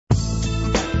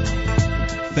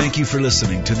Thank you for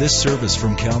listening to this service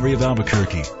from Calvary of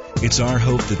Albuquerque. It's our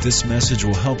hope that this message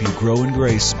will help you grow in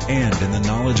grace and in the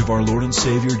knowledge of our Lord and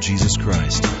Savior, Jesus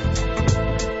Christ.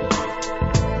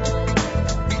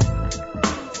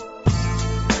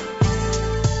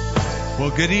 Well,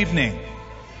 good evening.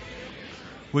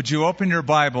 Would you open your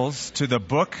Bibles to the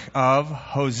book of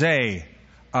Hosea?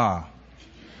 The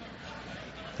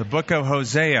book of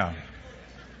Hosea,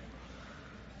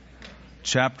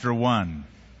 chapter 1.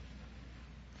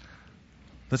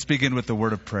 Let's begin with the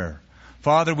word of prayer.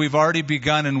 Father, we've already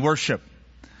begun in worship.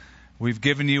 We've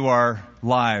given you our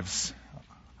lives,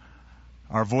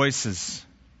 our voices,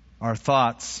 our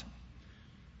thoughts.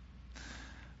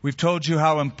 We've told you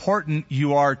how important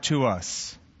you are to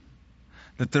us,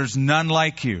 that there's none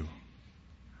like you.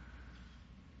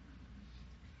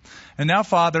 And now,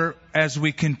 Father, as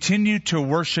we continue to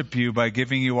worship you by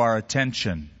giving you our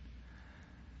attention,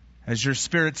 as your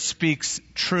Spirit speaks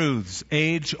truths,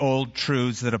 age-old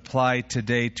truths that apply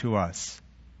today to us,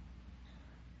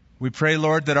 we pray,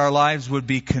 Lord, that our lives would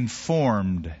be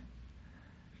conformed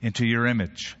into your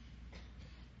image.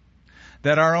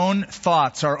 That our own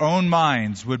thoughts, our own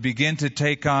minds would begin to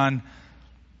take on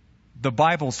the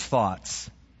Bible's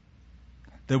thoughts.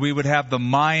 That we would have the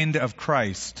mind of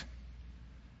Christ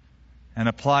and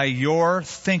apply your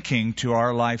thinking to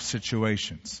our life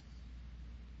situations.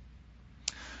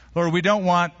 Lord, we don't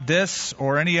want this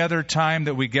or any other time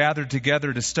that we gather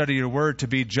together to study your word to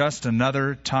be just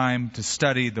another time to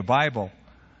study the Bible.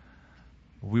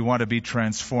 We want to be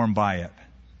transformed by it,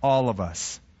 all of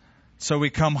us. So we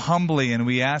come humbly and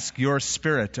we ask your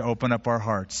Spirit to open up our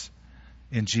hearts.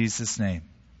 In Jesus' name,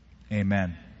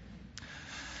 amen.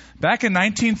 Back in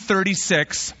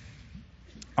 1936,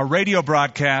 a radio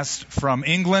broadcast from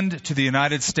England to the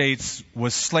United States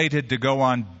was slated to go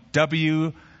on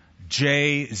WJZ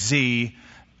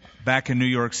back in New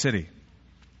York City.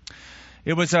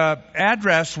 It was an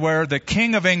address where the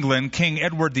King of England, King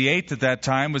Edward VIII at that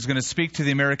time, was going to speak to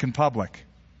the American public.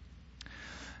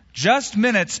 Just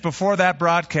minutes before that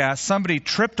broadcast, somebody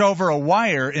tripped over a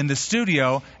wire in the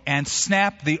studio and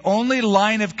snapped the only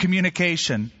line of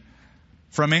communication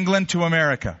from England to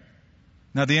America.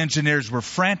 Now, the engineers were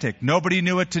frantic. Nobody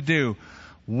knew what to do.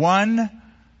 One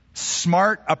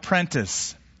smart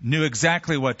apprentice knew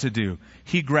exactly what to do.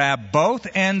 He grabbed both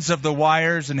ends of the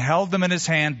wires and held them in his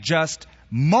hand just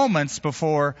moments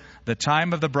before the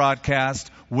time of the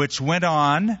broadcast, which went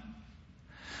on.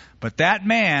 But that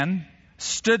man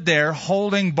stood there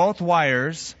holding both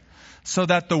wires so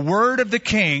that the word of the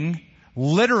king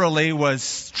literally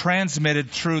was transmitted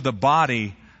through the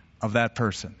body of that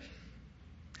person.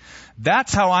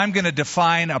 That's how I'm going to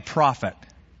define a prophet.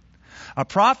 A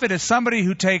prophet is somebody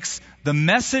who takes the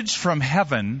message from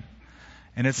heaven,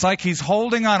 and it's like he's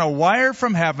holding on a wire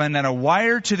from heaven and a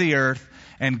wire to the earth,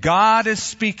 and God is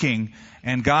speaking,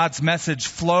 and God's message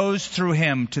flows through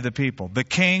him to the people. The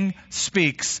king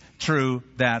speaks through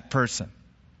that person.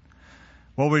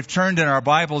 Well, we've turned in our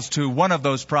Bibles to one of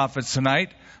those prophets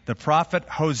tonight, the prophet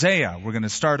Hosea. We're going to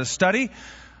start a study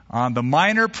on the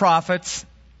minor prophets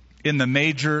in the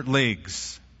major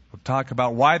leagues. We'll talk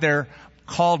about why they're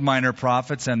called minor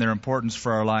prophets and their importance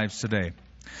for our lives today.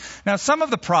 Now, some of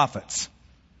the prophets,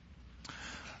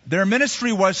 their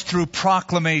ministry was through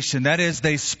proclamation. That is,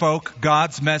 they spoke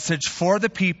God's message for the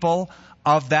people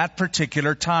of that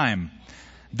particular time.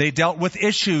 They dealt with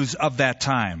issues of that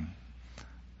time.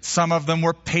 Some of them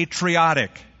were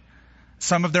patriotic.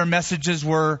 Some of their messages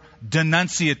were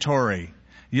denunciatory.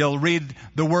 You'll read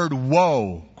the word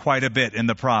woe quite a bit in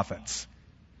the prophets.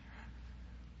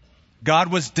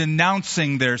 God was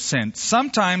denouncing their sin.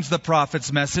 Sometimes the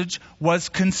prophet's message was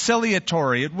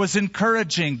conciliatory. It was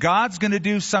encouraging. God's going to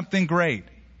do something great.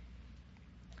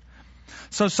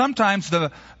 So sometimes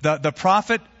the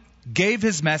prophet gave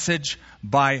his message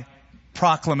by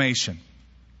proclamation.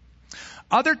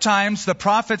 Other times the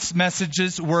prophet's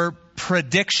messages were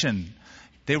prediction.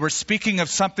 They were speaking of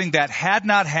something that had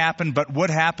not happened but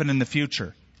would happen in the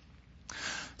future.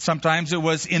 Sometimes it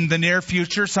was in the near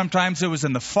future. Sometimes it was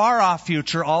in the far-off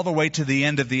future, all the way to the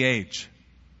end of the age.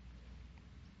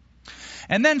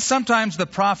 And then sometimes the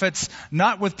prophets,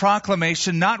 not with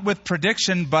proclamation, not with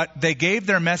prediction, but they gave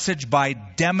their message by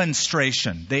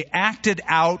demonstration. They acted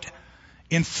out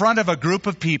in front of a group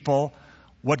of people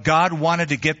what God wanted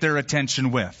to get their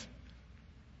attention with.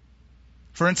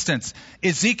 For instance,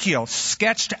 Ezekiel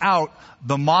sketched out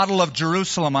the model of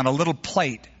Jerusalem on a little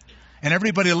plate. And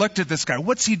everybody looked at this guy.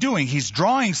 What's he doing? He's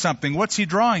drawing something. What's he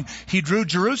drawing? He drew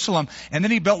Jerusalem, and then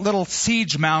he built little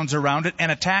siege mounds around it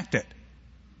and attacked it.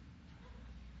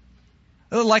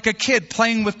 Like a kid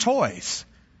playing with toys.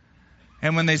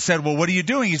 And when they said, well, what are you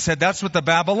doing? He said, that's what the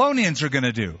Babylonians are going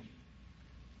to do.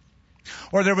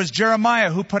 Or there was Jeremiah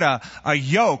who put a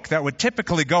yoke that would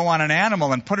typically go on an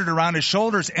animal and put it around his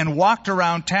shoulders and walked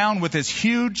around town with his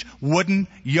huge wooden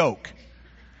yoke.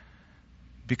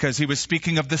 Because he was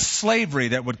speaking of the slavery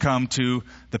that would come to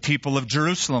the people of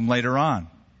Jerusalem later on.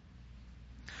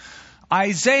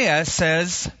 Isaiah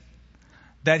says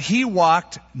that he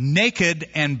walked naked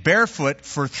and barefoot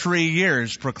for 3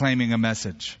 years proclaiming a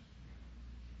message.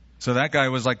 So that guy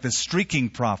was like the streaking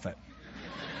prophet.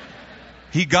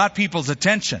 He got people's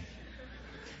attention.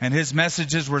 And his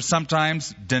messages were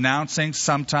sometimes denouncing,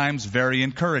 sometimes very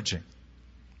encouraging.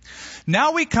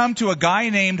 Now we come to a guy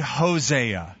named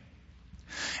Hosea.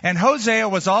 And Hosea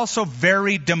was also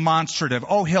very demonstrative.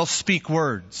 Oh, he'll speak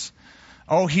words.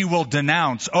 Oh, he will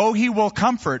denounce. Oh, he will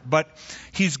comfort. But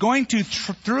he's going to,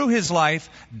 through his life,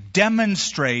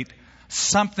 demonstrate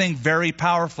something very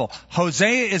powerful.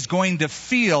 Hosea is going to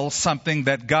feel something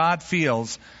that God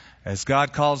feels as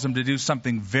God calls him to do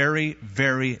something very,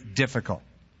 very difficult.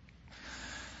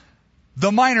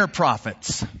 The minor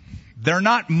prophets, they're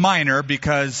not minor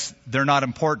because they're not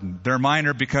important. They're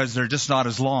minor because they're just not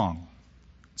as long.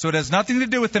 So it has nothing to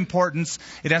do with importance.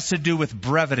 It has to do with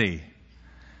brevity.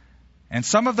 And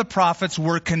some of the prophets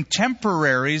were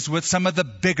contemporaries with some of the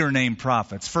bigger name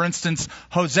prophets. For instance,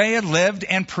 Hosea lived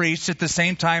and preached at the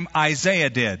same time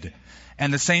Isaiah did,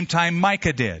 and the same time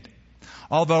Micah did.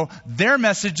 Although their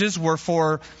messages were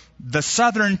for the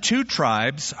southern 2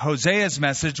 tribes, Hosea's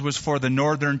message was for the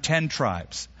northern 10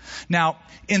 tribes. Now,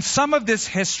 in some of this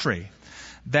history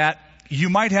that you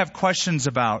might have questions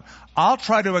about, I'll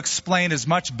try to explain as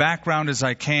much background as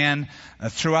I can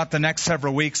throughout the next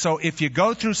several weeks. So if you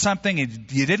go through something and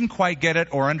you didn't quite get it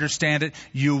or understand it,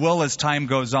 you will as time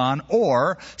goes on,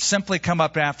 or simply come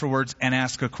up afterwards and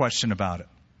ask a question about it.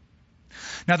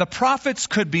 Now, the prophets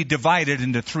could be divided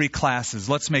into 3 classes.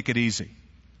 Let's make it easy.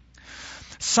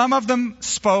 Some of them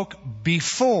spoke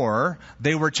before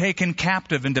they were taken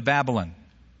captive into Babylon.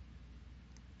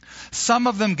 Some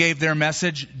of them gave their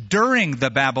message during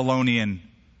the Babylonian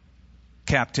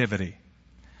captivity.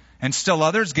 And still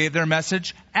others gave their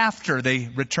message after they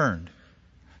returned.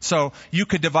 So you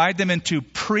could divide them into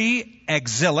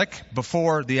pre-exilic,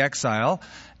 before the exile,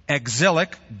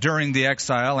 exilic during the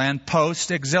exile, and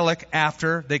post-exilic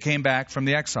after they came back from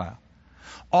the exile.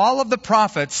 All of the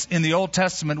prophets in the Old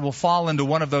Testament will fall into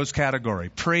one of those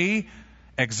categories: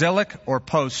 pre-exilic or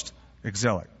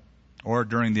post-exilic, or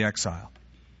during the exile.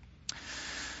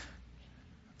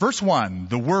 Verse 1,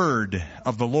 the word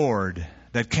of the Lord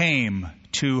that came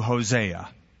to Hosea.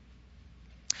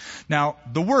 Now,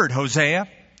 the word Hosea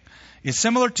is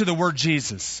similar to the word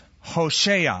Jesus,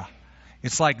 Hosea.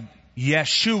 It's like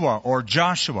Yeshua or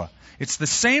Joshua. It's the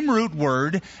same root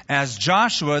word as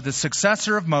Joshua, the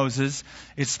successor of Moses.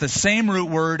 It's the same root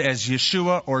word as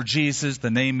Yeshua or Jesus. The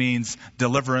name means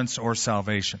deliverance or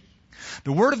salvation.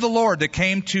 The word of the Lord that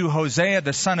came to Hosea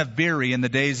the son of Beeri in the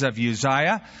days of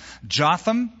Uzziah,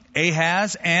 Jotham,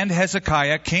 Ahaz, and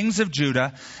Hezekiah, kings of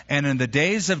Judah, and in the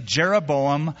days of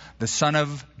Jeroboam the son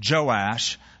of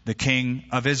Joash, the king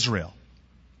of Israel.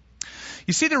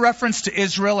 You see the reference to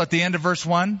Israel at the end of verse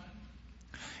 1?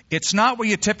 It's not what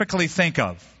you typically think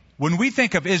of. When we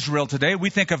think of Israel today,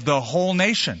 we think of the whole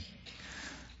nation.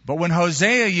 But when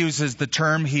Hosea uses the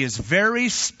term, he is very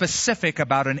specific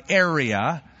about an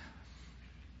area,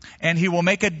 and he will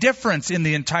make a difference in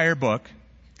the entire book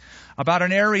about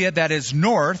an area that is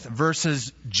north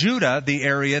versus Judah, the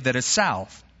area that is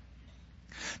south.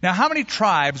 Now, how many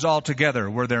tribes altogether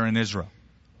were there in Israel?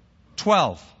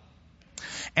 12.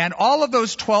 And all of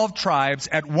those 12 tribes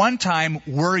at one time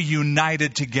were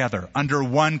united together under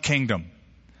one kingdom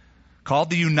called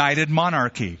the United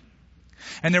Monarchy.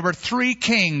 And there were 3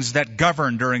 kings that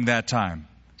governed during that time.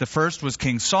 The first was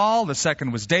King Saul, the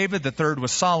second was David, the third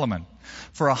was Solomon.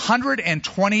 For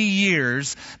 120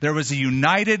 years, there was a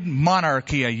united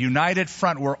monarchy, a united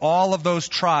front where all of those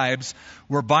tribes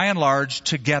were by and large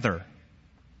together.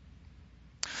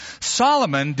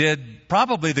 Solomon did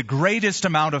probably the greatest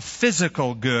amount of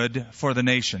physical good for the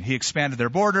nation. He expanded their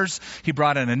borders, he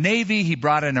brought in a navy, he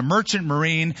brought in a merchant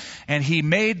marine, and he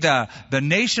made the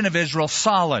nation of Israel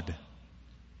solid.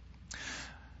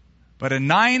 But in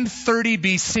 930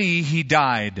 BC, he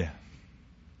died.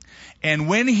 And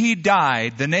when he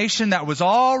died, the nation that was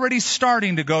already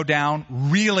starting to go down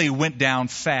really went down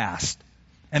fast.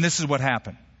 And this is what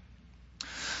happened.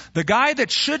 The guy that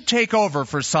should take over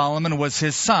for Solomon was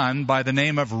his son by the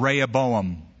name of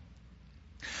Rehoboam.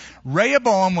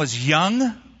 Rehoboam was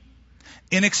young,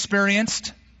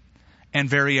 inexperienced, and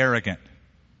very arrogant.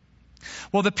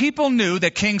 Well, the people knew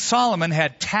that King Solomon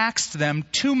had taxed them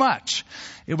too much.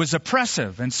 It was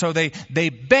oppressive. And so they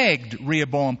begged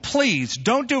Rehoboam, please,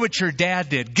 don't do what your dad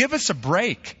did. Give us a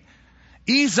break.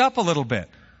 Ease up a little bit.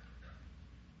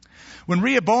 When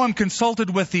Rehoboam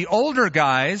consulted with the older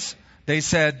guys, they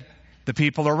said, the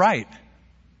people are right.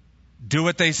 Do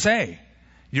what they say.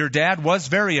 Your dad was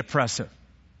very oppressive.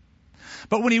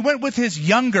 But when he went with his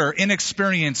younger,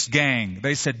 inexperienced gang,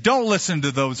 they said, don't listen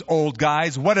to those old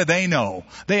guys. What do they know?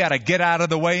 They ought to get out of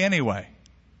the way anyway.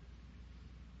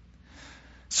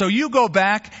 So you go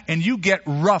back and you get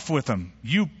rough with them.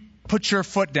 You put your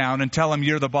foot down and tell them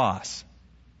you're the boss.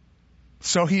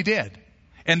 So he did.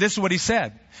 And this is what he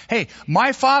said. Hey,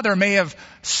 my father may have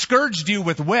scourged you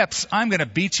with whips. I'm going to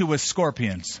beat you with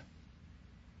scorpions.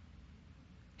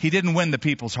 He didn't win the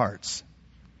people's hearts.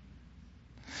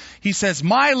 He says,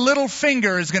 my little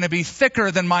finger is going to be thicker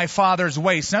than my father's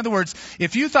waist. In other words,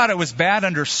 if you thought it was bad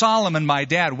under Solomon, my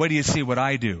dad, wait till you see what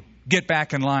I do. Get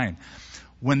back in line.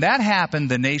 When that happened,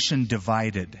 the nation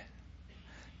divided.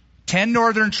 10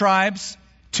 northern tribes,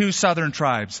 2 southern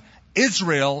tribes.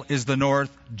 Israel is the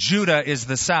north, Judah is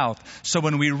the south. So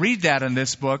when we read that in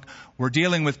this book, we're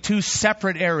dealing with 2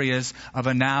 separate areas of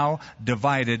a now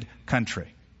divided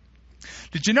country.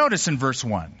 Did you notice in verse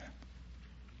 1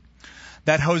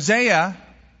 that Hosea,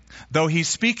 though he's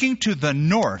speaking to the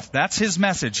north, that's his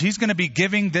message. He's going to be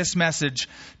giving this message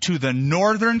to the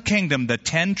northern kingdom, the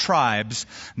 10 tribes,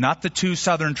 not the 2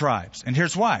 southern tribes. And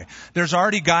here's why. There's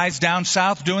already guys down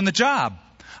south doing the job.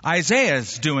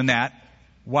 Isaiah's doing that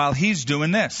while he's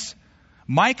doing this.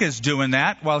 Micah's doing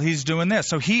that while he's doing this.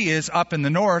 So he is up in the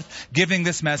north giving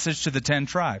this message to the 10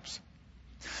 tribes.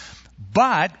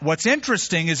 But what's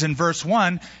interesting is in verse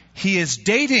 1, he is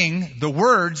dating the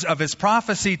words of his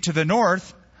prophecy to the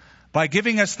north by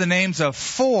giving us the names of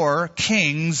 4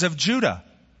 kings of Judah.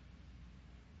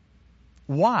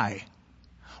 Why?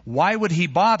 Why would he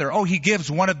bother? Oh, he gives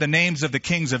one of the names of the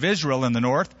kings of Israel in the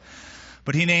north,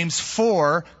 but he names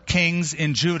 4 kings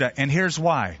in Judah. And here's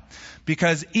why.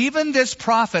 Because even this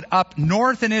prophet up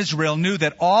north in Israel knew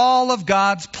that all of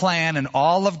God's plan and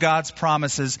all of God's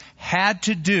promises had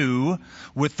to do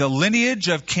with the lineage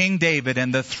of King David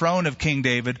and the throne of King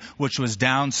David, which was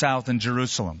down south in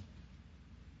Jerusalem.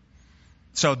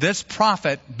 So this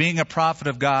prophet, being a prophet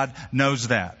of God, knows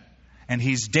that. And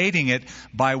he's dating it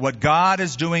by what God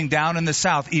is doing down in the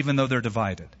south, even though they're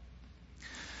divided.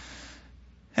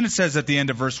 And it says at the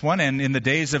end of verse 1, and in the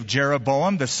days of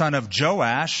Jeroboam, the son of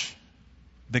Joash,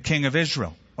 the king of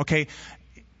Israel. Okay,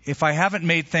 if I haven't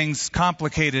made things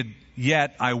complicated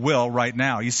yet, I will right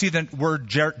now. You see the word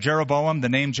Jeroboam, the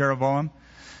name Jeroboam?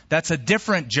 That's a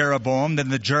different Jeroboam than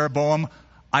the Jeroboam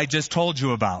I just told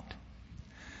you about.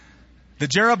 The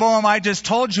Jeroboam I just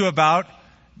told you about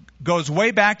goes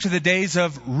way back to the days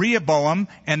of Rehoboam,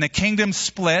 and the kingdom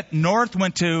split. North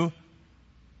went to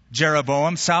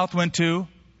Jeroboam, south went to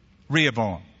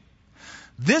Rehoboam.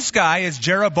 This guy is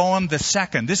Jeroboam the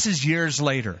second. This is years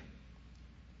later.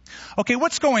 Okay,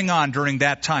 what's going on during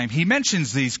that time? He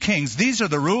mentions these kings. These are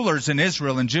the rulers in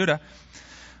Israel and Judah.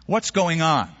 What's going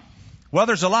on? Well,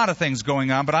 there's a lot of things going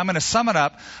on, but I'm going to sum it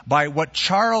up by what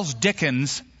Charles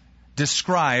Dickens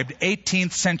described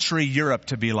 18th century Europe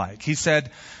to be like. He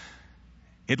said,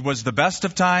 it was the best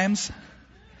of times,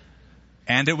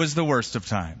 and it was the worst of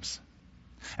times.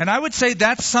 And I would say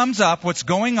that sums up what's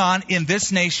going on in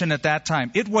this nation at that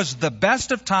time. It was the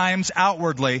best of times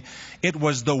outwardly. It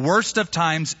was the worst of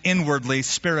times inwardly,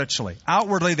 spiritually.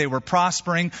 Outwardly, they were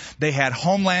prospering. They had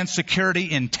homeland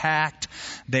security intact.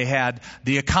 They had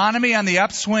the economy on the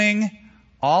upswing.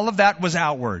 All of that was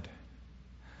outward.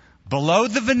 Below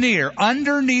the veneer,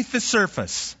 underneath the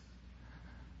surface,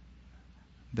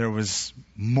 there was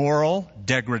moral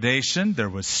degradation. There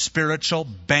was spiritual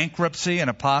bankruptcy and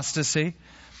apostasy.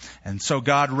 And so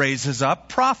God raises up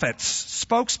prophets,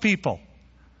 spokespeople.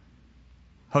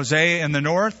 Hosea in the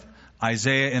north,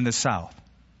 Isaiah in the south.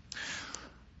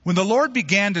 When the Lord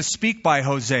began to speak by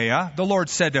Hosea, the Lord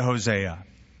said to Hosea,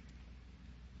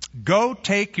 go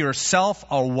take yourself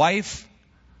a wife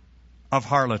of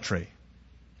harlotry,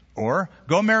 or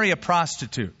go marry a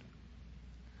prostitute.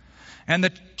 And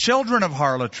the children of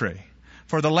harlotry,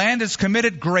 for the land has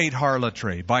committed great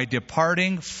harlotry by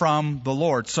departing from the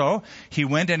Lord. So he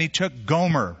went and he took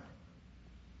Gomer.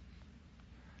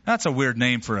 That's a weird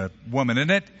name for a woman, isn't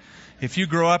it? If you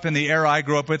grow up in the era I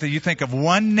grew up with, you think of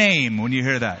one name when you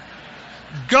hear that.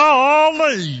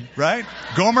 Golly, right?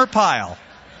 Gomer Pyle.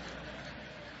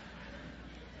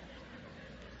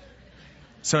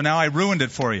 So now I ruined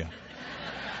it for you.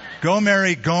 Go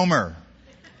marry Gomer.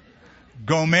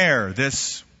 Gomer,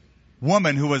 this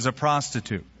woman who was a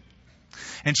prostitute.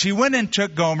 And she went and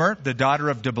took Gomer, the daughter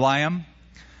of Diblaim.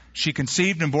 She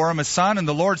conceived and bore him a son, and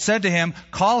the Lord said to him,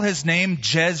 call his name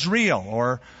Jezreel,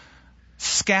 or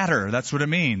scatter. That's what it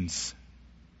means.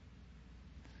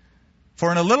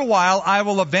 For in a little while I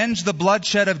will avenge the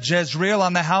bloodshed of Jezreel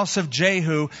on the house of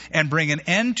Jehu, and bring an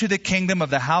end to the kingdom of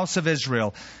the house of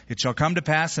Israel. It shall come to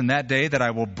pass in that day that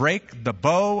I will break the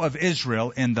bow of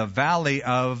Israel in the valley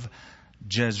of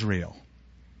Jezreel.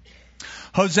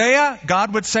 Hosea,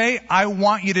 God would say, I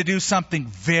want you to do something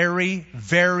very,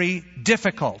 very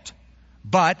difficult.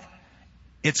 But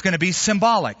it's going to be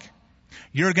symbolic.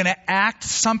 You're going to act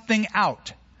something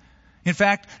out. In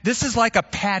fact, this is like a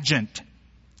pageant.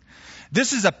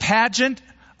 This is a pageant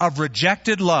of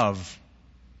rejected love.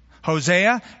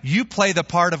 Hosea, you play the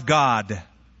part of God.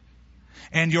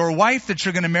 And your wife that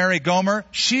you're going to marry, Gomer,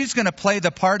 she's going to play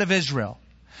the part of Israel.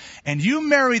 And you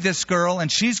marry this girl,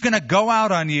 and she's going to go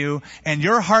out on you, and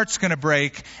your heart's going to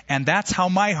break. And that's how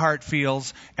my heart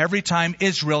feels every time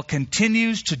Israel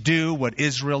continues to do what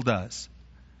Israel does.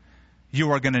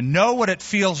 You are going to know what it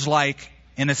feels like,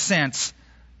 in a sense,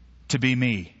 to be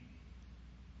me.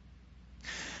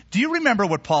 Do you remember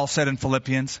what Paul said in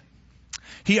Philippians?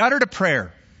 He uttered a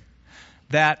prayer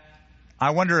that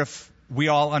I wonder if we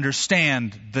all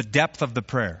understand the depth of the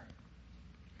prayer.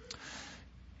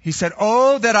 He said,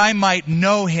 oh, that I might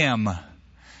know him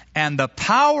and the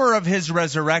power of his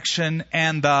resurrection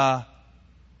and the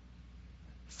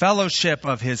fellowship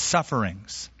of his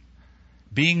sufferings,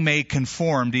 being made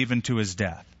conformed even to his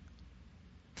death.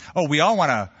 Oh, we all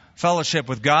want a fellowship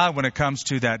with God when it comes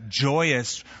to that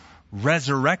joyous,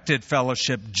 resurrected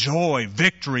fellowship, joy,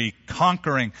 victory,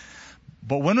 conquering.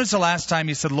 But when was the last time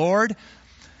you said, Lord,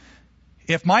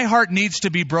 if my heart needs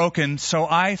to be broken so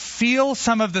I feel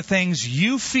some of the things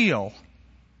you feel,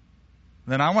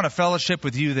 then I want a fellowship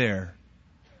with you there.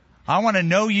 I want to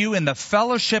know you in the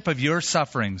fellowship of your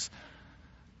sufferings.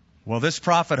 Well, this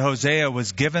prophet Hosea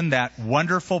was given that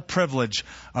wonderful privilege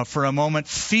of, for a moment,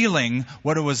 feeling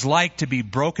what it was like to be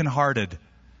brokenhearted.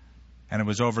 And it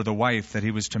was over the wife that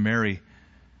he was to marry,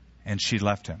 and she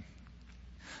left him.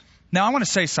 Now, I want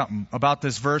to say something about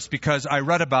this verse because I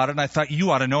read about it and I thought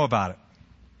you ought to know about it.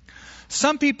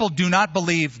 Some people do not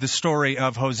believe the story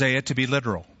of Hosea to be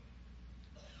literal.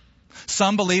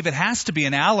 Some believe it has to be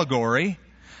an allegory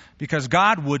because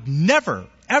God would never,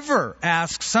 ever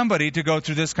ask somebody to go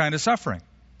through this kind of suffering.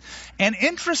 And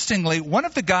interestingly, one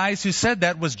of the guys who said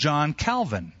that was John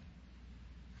Calvin.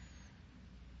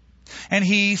 And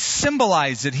he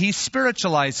symbolized it, he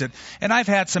spiritualized it. And I've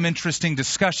had some interesting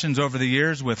discussions over the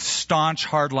years with staunch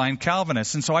hardline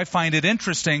Calvinists. And so I find it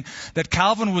interesting that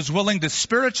Calvin was willing to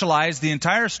spiritualize the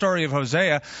entire story of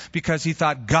Hosea because he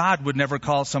thought God would never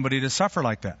call somebody to suffer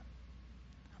like that.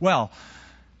 Well,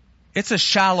 it's a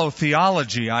shallow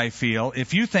theology, I feel,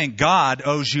 if you think God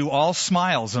owes you all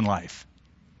smiles in life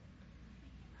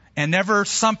and never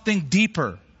something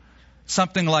deeper,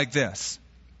 something like this.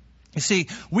 You see,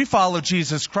 we follow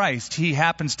Jesus Christ. He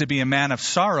happens to be a man of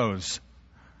sorrows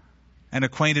and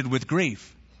acquainted with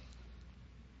grief.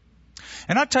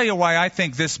 And I'll tell you why I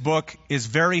think this book is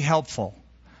very helpful,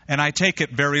 and I take it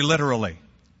very literally.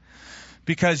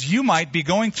 Because you might be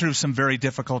going through some very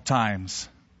difficult times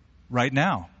right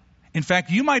now. In fact,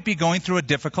 you might be going through a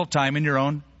difficult time in your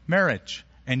own marriage,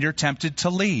 and you're tempted to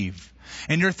leave.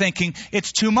 And you're thinking,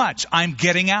 it's too much. I'm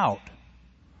getting out.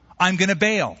 I'm going to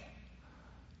bail.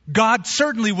 God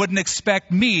certainly wouldn't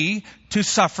expect me to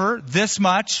suffer this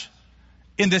much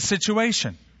in this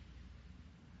situation.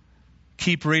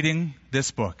 Keep reading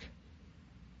this book.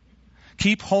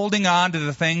 Keep holding on to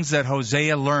the things that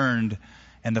Hosea learned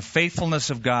and the faithfulness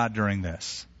of God during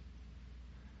this.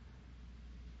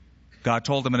 God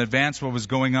told them in advance what was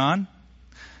going on.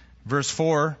 Verse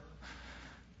 4,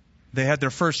 they had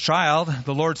their first child.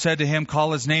 The Lord said to him,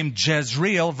 call his name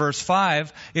Jezreel. Verse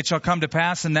 5, it shall come to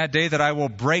pass in that day that I will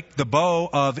break the bow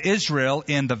of Israel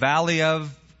in the valley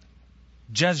of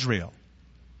Jezreel.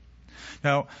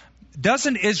 Now,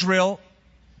 doesn't Israel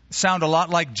sound a lot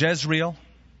like Jezreel?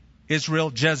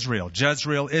 Israel, Jezreel.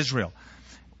 Jezreel, Israel.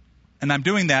 And I'm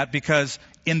doing that because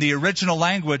in the original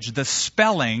language, the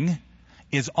spelling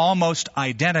is almost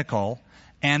identical.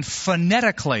 And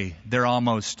phonetically, they're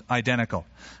almost identical.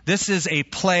 This is a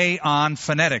play on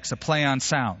phonetics, a play on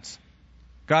sounds.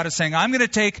 God is saying, I'm going to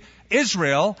take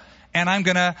Israel and I'm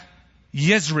going to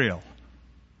Yisrael,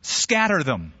 scatter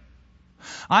them.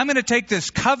 I'm going to take this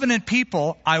covenant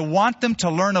people. I want them to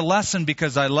learn a lesson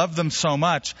because I love them so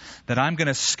much that I'm going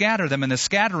to scatter them. And the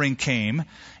scattering came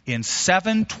in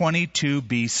 722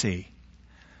 BC.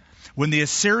 When the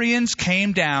Assyrians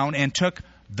came down and took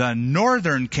the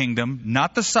northern kingdom,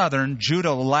 not the southern.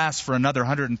 Judah will last for another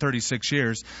 136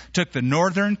 years. Took the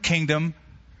northern kingdom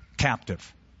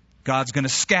captive. God's going to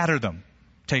scatter them,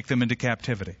 take them into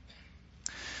captivity.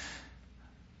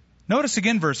 Notice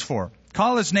again verse 4.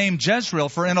 Call his name Jezreel,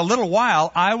 for in a little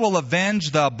while I will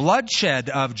avenge the bloodshed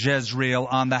of Jezreel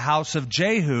on the house of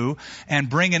Jehu and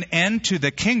bring an end to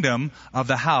the kingdom of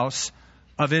the house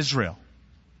of Israel.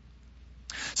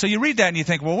 So you read that and you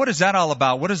think, well, what is that all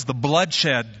about? What is the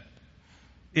bloodshed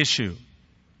issue?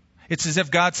 It's as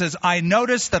if God says, I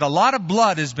noticed that a lot of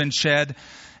blood has been shed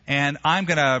and I'm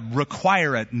going to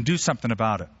require it and do something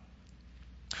about it.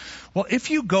 Well,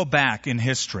 if you go back in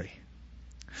history,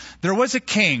 there was a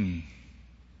king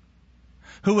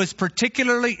who was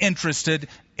particularly interested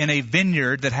in a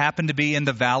vineyard that happened to be in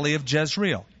the valley of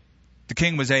Jezreel. The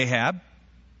king was Ahab.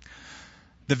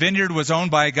 The vineyard was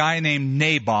owned by a guy named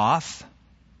Naboth.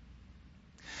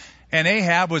 And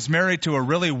Ahab was married to a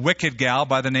really wicked gal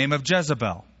by the name of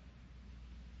Jezebel.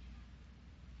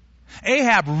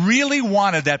 Ahab really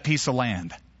wanted that piece of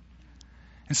land.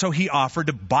 And so he offered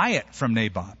to buy it from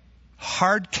Naboth.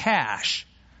 Hard cash.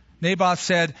 Naboth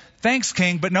said, thanks,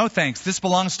 king, but no thanks. This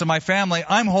belongs to my family.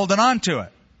 I'm holding on to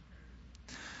it.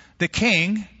 The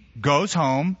king goes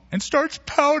home and starts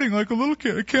pouting like a little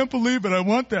kid. I can't believe it. I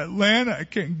want that land. I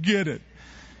can't get it.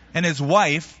 And his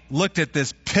wife looked at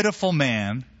this pitiful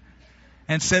man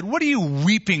and said, what are you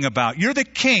weeping about? You're the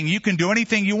king. You can do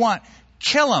anything you want.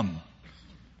 Kill him.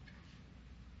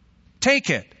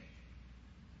 Take it.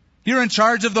 You're in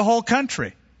charge of the whole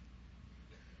country.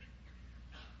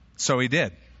 So he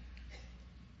did.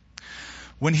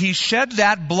 When he shed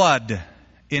that blood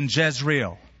in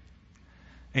Jezreel,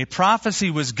 a prophecy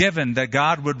was given that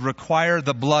God would require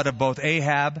the blood of both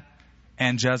Ahab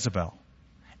and Jezebel.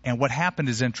 And what happened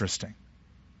is interesting.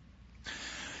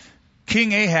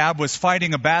 King Ahab was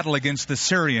fighting a battle against the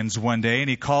Syrians one day, and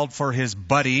he called for his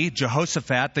buddy,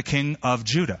 Jehoshaphat, the king of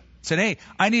Judah. Said, hey,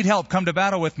 I need help. Come to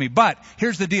battle with me. But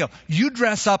here's the deal. You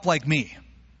dress up like me.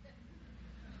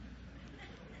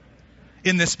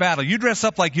 In this battle, you dress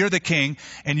up like you're the king,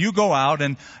 and you go out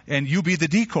and you be the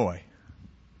decoy.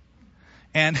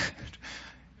 And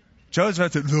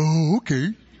Joseph said, "No,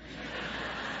 okay."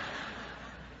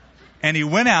 And he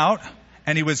went out,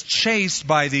 and he was chased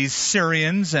by these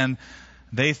Syrians, and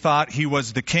they thought he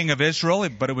was the king of Israel,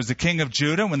 but it was the king of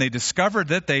Judah. When they discovered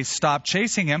that, they stopped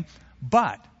chasing him.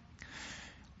 But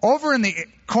over in the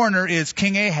corner is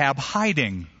King Ahab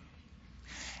hiding.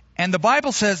 And the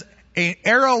Bible says an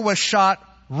arrow was shot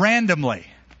randomly.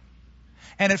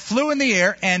 And it flew in the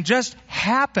air and just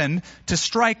happened to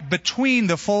strike between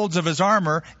the folds of his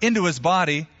armor into his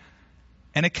body,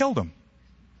 and it killed him.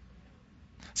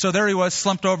 So there he was,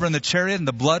 slumped over in the chariot, and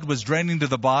the blood was draining to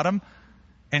the bottom,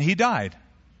 and he died.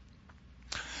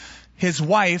 His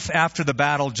wife, after the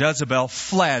battle, Jezebel,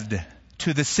 fled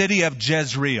to the city of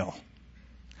Jezreel.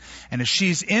 And as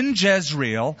she's in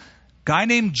Jezreel, a guy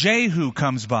named Jehu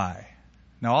comes by.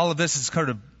 Now, all of this is kind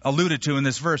of alluded to in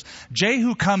this verse.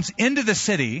 Jehu comes into the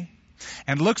city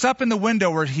and looks up in the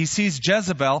window where he sees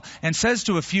Jezebel and says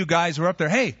to a few guys who are up there,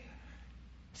 hey,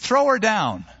 throw her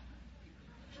down.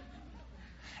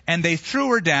 And they threw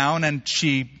her down, and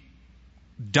she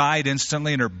died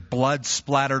instantly, and her blood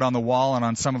splattered on the wall and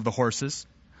on some of the horses.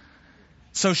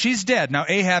 So she's dead. Now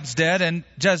Ahab's dead and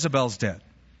Jezebel's dead.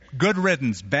 Good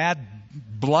riddance. Bad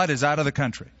blood is out of the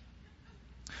country.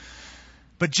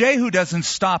 But Jehu doesn't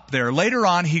stop there. Later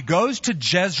on, he goes to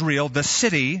Jezreel, the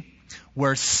city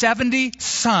where 70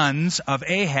 sons of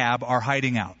Ahab are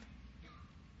hiding out.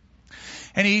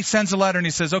 And he sends a letter and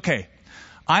he says, okay,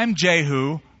 I'm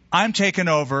Jehu, I'm taking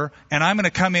over, and I'm going to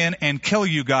come in and kill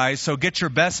you guys, so get your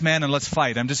best men and let's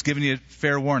fight. I'm just giving you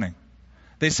fair warning.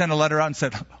 They sent a letter out and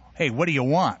said, hey, what do you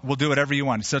want? We'll do whatever you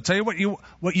want. So I'll tell you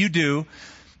what you do.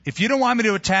 If you don't want me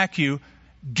to attack you,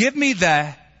 give me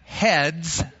the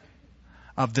heads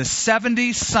of the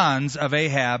 70 sons of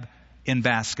Ahab in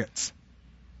baskets.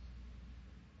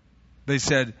 They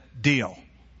said, deal.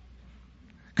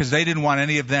 Because they didn't want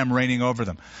any of them reigning over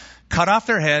them. Cut off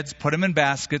their heads, put them in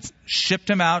baskets, shipped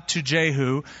them out to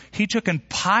Jehu. He took and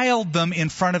piled them in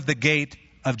front of the gate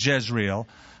of Jezreel,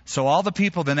 so all the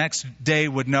people the next day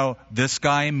would know this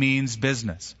guy means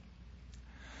business.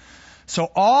 So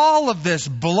all of this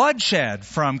bloodshed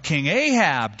from King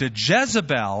Ahab to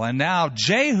Jezebel and now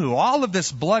Jehu, all of this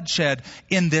bloodshed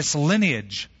in this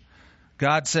lineage,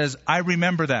 God says, I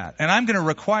remember that, and I'm going to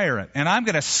require it, and I'm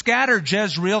going to scatter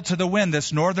Jezreel to the wind,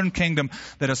 this northern kingdom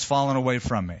that has fallen away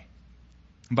from me.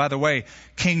 And by the way,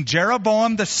 King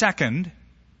Jeroboam II,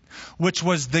 which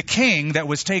was the king that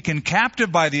was taken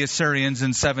captive by the Assyrians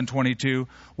in 722,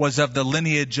 was of the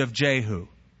lineage of Jehu.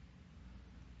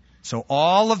 So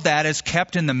all of that is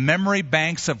kept in the memory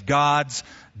banks of God's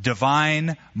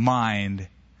divine mind.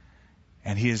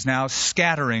 And he is now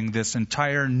scattering this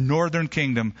entire northern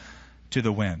kingdom to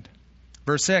the wind.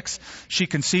 Verse 6, she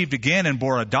conceived again and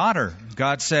bore a daughter.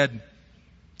 God said,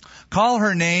 call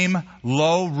her name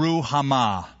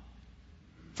Lo-Ruhamah,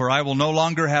 for I will no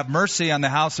longer have mercy on the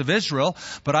house of Israel,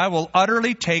 but I will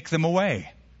utterly take them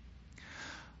away.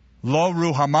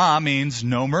 Lo-Ruhamah means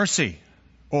no mercy,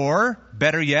 or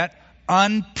better yet,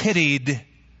 unpitied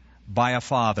by a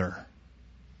father.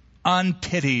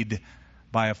 Unpitied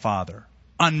by a father.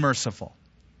 Unmerciful.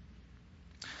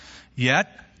 Yet,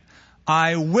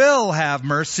 I will have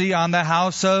mercy on the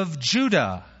house of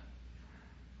Judah.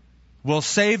 Will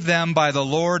save them by the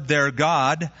Lord their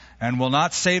God, and will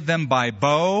not save them by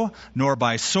bow, nor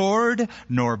by sword,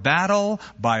 nor battle,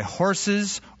 by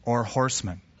horses or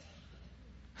horsemen.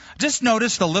 Just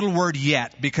notice the little word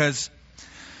yet, because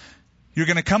you're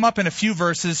going to come up in a few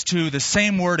verses to the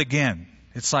same word again.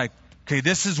 It's like, okay,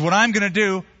 this is what I'm going to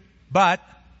do, but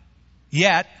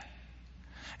yet,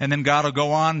 and then God will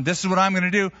go on, this is what I'm going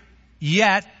to do,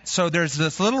 yet. So there's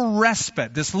this little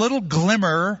respite, this little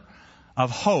glimmer of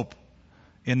hope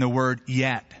in the word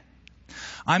yet.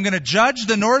 I'm going to judge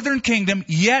the northern kingdom,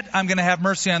 yet I'm going to have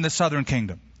mercy on the southern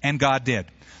kingdom. And God did.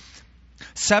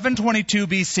 722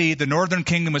 BC, the northern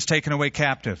kingdom was taken away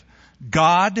captive.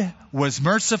 God was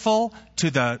merciful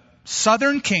to the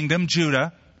southern kingdom,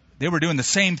 Judah. They were doing the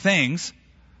same things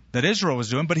that Israel was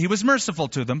doing, but he was merciful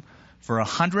to them for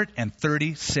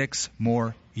 136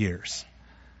 more years.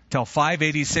 Till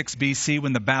 586 BC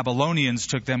when the Babylonians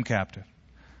took them captive.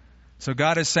 So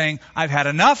God is saying, I've had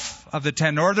enough of the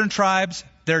 10 northern tribes.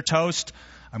 They're toast.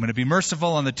 I'm going to be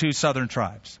merciful on the 2 southern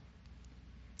tribes.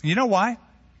 You know why?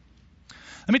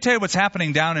 Let me tell you what's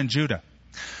happening down in Judah.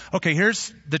 Okay,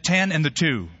 here's the 10 and the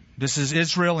 2. This is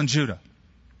Israel and Judah.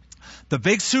 The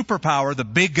big superpower, the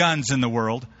big guns in the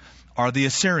world, are the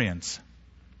Assyrians.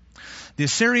 The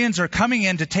Assyrians are coming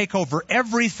in to take over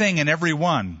everything and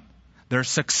everyone. They're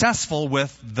successful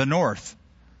with the north.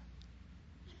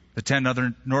 The 10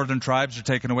 other northern tribes are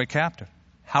taken away captive.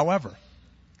 However,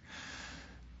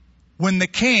 when the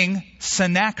king,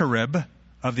 Sennacherib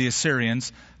of the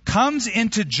Assyrians, comes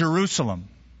into Jerusalem,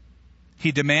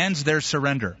 he demands their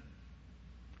surrender.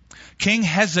 King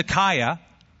Hezekiah,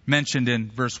 mentioned in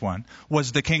verse 1,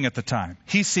 was the king at the time.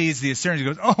 He sees the Assyrians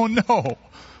and goes, oh no,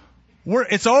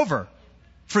 it's over.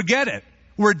 Forget it.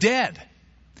 We're dead.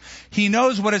 He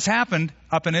knows what has happened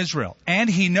up in Israel. And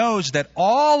he knows that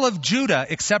all of Judah,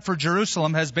 except for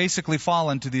Jerusalem, has basically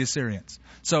fallen to the Assyrians.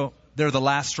 So they're the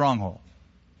last stronghold.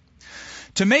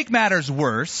 To make matters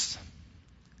worse,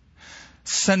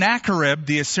 Sennacherib,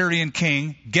 the Assyrian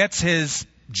king, gets his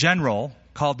general,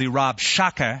 called the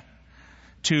Rabshakeh,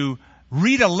 to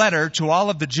read a letter to all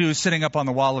of the Jews sitting up on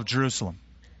the wall of Jerusalem.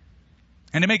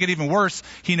 And to make it even worse,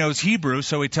 he knows Hebrew,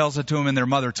 so he tells it to them in their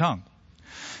mother tongue.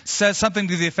 Says something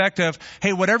to the effect of,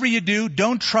 hey, whatever you do,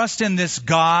 don't trust in this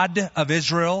God of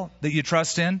Israel that you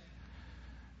trust in.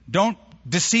 Don't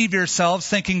deceive yourselves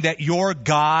thinking that your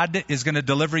God is going to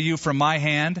deliver you from my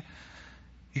hand.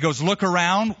 He goes, look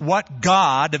around. What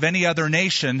God of any other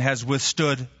nation has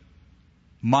withstood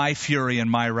my fury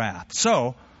and my wrath?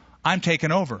 So, I'm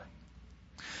taken over.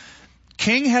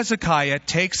 King Hezekiah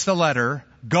takes the letter,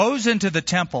 goes into the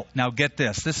temple. Now get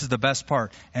this. This is the best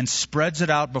part. And spreads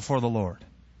it out before the Lord.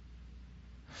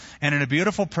 And in a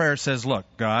beautiful prayer says, look,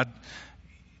 God,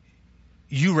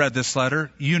 you read this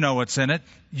letter. You know what's in it.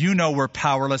 You know we're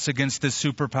powerless against this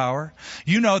superpower.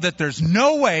 You know that there's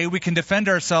no way we can defend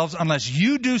ourselves unless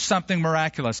you do something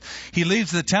miraculous. He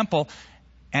leaves the temple,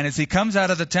 and as he comes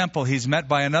out of the temple, he's met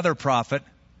by another prophet,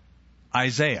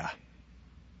 Isaiah.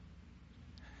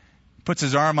 Puts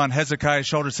his arm on Hezekiah's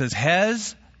shoulder, says,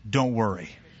 Hez, don't worry.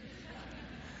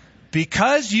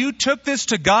 Because you took this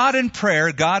to God in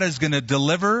prayer, God is going to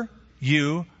deliver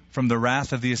you from the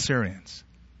wrath of the Assyrians.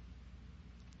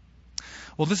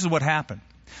 Well, this is what happened.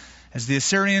 As the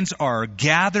Assyrians are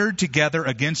gathered together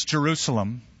against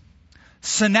Jerusalem,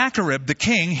 Sennacherib, the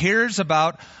king, hears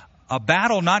about a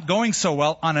battle not going so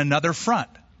well on another front,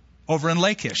 over in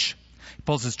Lachish. He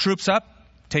pulls his troops up,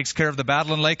 takes care of the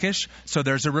battle in Lachish, so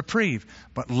there's a reprieve.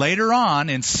 But later on,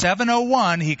 in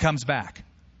 701, he comes back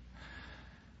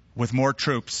with more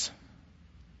troops.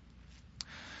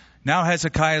 Now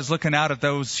Hezekiah is looking out at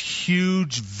those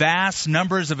huge, vast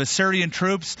numbers of Assyrian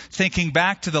troops, thinking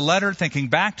back to the letter, thinking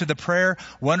back to the prayer,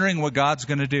 wondering what God's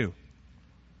going to do.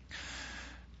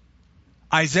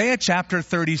 Isaiah chapter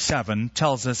 37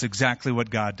 tells us exactly what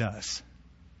God does.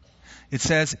 It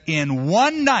says, in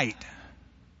one night,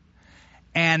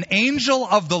 an angel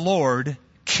of the Lord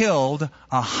killed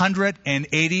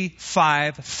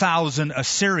 185,000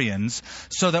 Assyrians,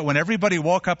 so that when everybody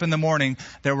woke up in the morning,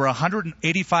 there were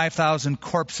 185,000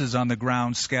 corpses on the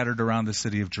ground scattered around the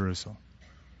city of Jerusalem.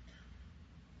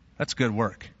 That's good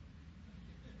work.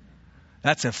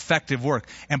 That's effective work.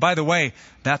 And by the way,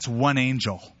 that's one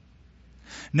angel.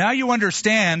 Now you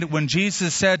understand when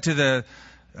Jesus said to the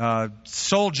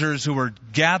soldiers who were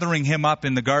gathering him up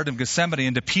in the Garden of Gethsemane,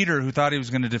 and to Peter, who thought he was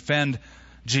going to defend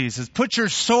Jesus, put your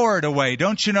sword away.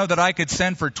 Don't you know that I could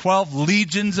send for 12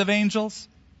 legions of angels?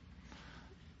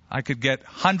 I could get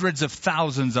hundreds of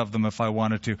thousands of them if I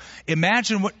wanted to.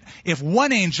 Imagine if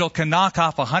one angel can knock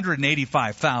off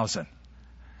 185,000.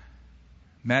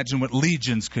 Imagine what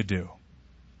legions could do.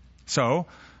 So,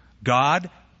 God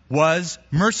was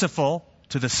merciful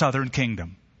to the southern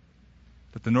kingdom,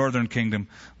 but the northern kingdom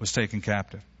was taken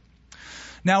captive.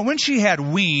 Now, when she had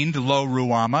weaned Lo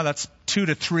Ruhamah, that's 2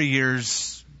 to 3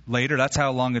 years later, that's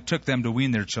how long it took them to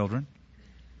wean their children,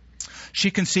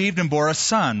 she conceived and bore a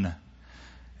son.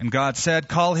 And God said,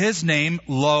 call his name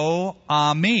Lo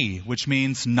Ami, which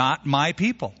means not my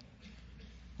people,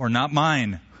 or not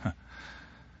mine.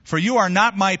 For you are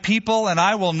not my people, and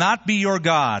I will not be your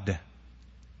God.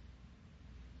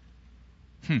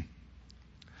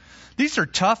 These are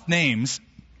tough names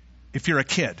if you're a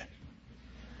kid.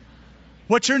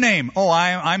 What's your name? Oh,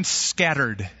 I'm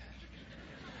Scattered.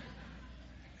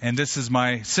 And this is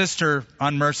my sister,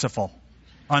 Unmerciful,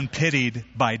 unpitied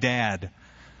by Dad.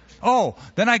 Oh,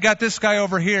 then I got this guy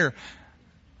over here.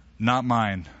 Not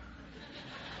mine.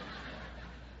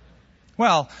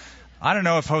 Well, I don't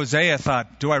know if Hosea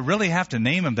thought, do I really have to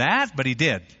name him that? But he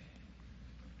did.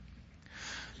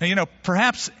 Now,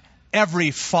 perhaps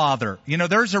every father,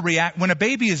 there's when a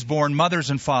baby is born,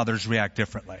 mothers and fathers react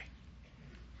differently.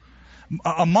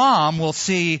 A mom will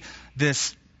see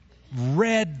this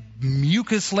red,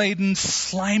 mucus-laden,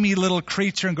 slimy little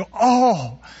creature and go,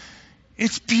 oh,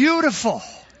 it's beautiful.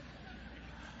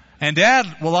 And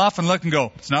Dad will often look and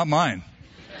go, it's not mine.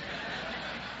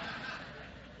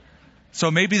 So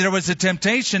maybe there was a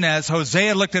temptation as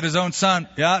Hosea looked at his own son.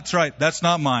 Yeah, that's right. That's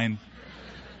not mine.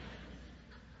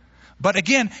 But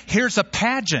again, here's a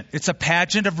pageant. It's a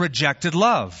pageant of rejected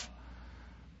love.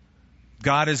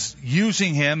 God is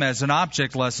using him as an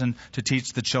object lesson to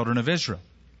teach the children of Israel.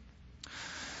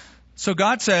 So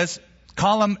God says,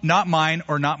 call him not mine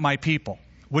or not my people,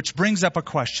 which brings up a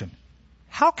question.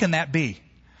 How can that be?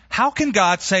 How can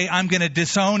God say, I'm going to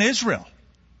disown Israel?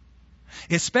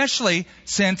 Especially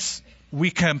since we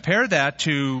compare that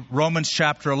to Romans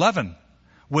chapter 11,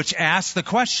 which asks the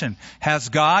question, has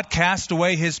God cast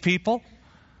away his people?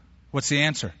 What's the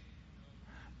answer?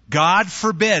 God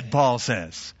forbid, Paul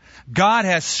says. God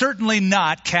has certainly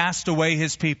not cast away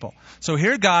his people. So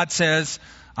here God says,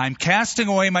 I'm casting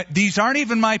away these aren't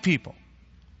even my people.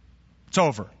 It's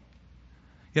over.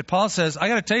 Yet Paul says, I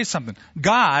got to tell you something.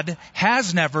 God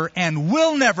has never and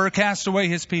will never cast away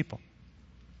his people.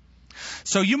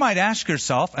 So you might ask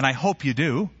yourself, and I hope you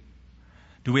do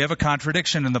we have a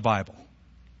contradiction in the Bible?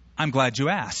 I'm glad you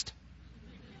asked.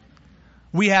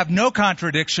 We have no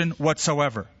contradiction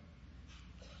whatsoever.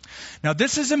 Now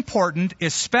this is important,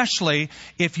 especially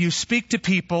if you speak to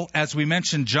people, as we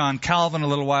mentioned John Calvin a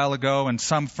little while ago, and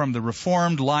some from the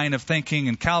Reformed line of thinking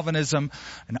and Calvinism,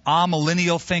 and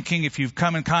amillennial thinking, if you've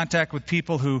come in contact with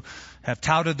people who have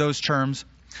touted those terms.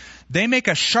 They make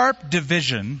a sharp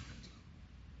division.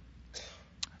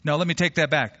 No, let me take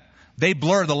that back. They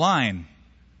blur the line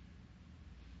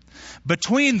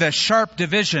between the sharp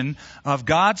division of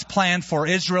God's plan for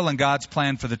Israel and God's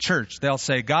plan for the church. They'll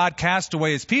say, God cast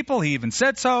away his people. He even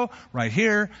said so right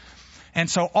here. And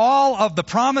so all of the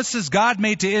promises God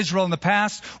made to Israel in the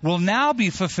past will now be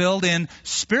fulfilled in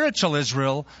spiritual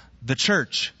Israel, the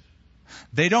church.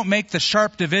 They don't make the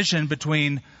sharp division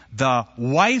between the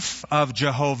wife of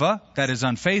Jehovah, that is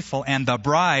unfaithful, and the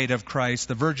bride of Christ,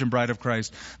 the virgin bride of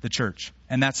Christ, the church.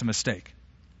 And that's a mistake.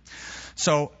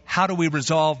 So how do we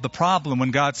resolve the problem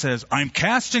when God says, I'm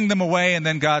casting them away, and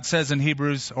then God says in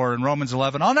Hebrews or in Romans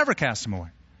 11, I'll never cast them away?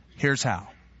 Here's how.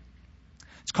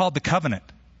 It's called the covenant.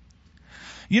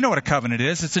 You know what a covenant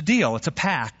is. It's a deal. It's a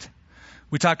pact.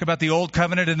 We talk about the old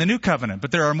covenant and the new covenant,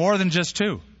 but there are more than just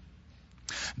two.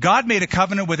 God made a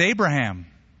covenant with Abraham.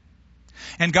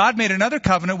 And God made another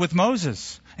covenant with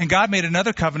Moses. And God made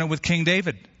another covenant with King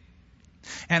David.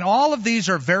 And all of these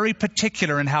are very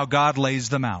particular in how God lays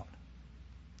them out.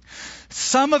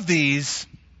 Some of these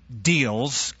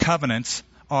deals, covenants,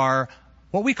 are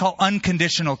what we call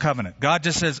unconditional covenant. God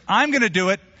just says, I'm going to do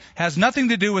it. Has nothing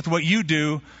to do with what you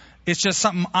do. It's just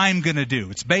something I'm going to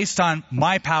do. It's based on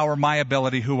my power, my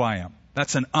ability, who I am.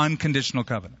 That's an unconditional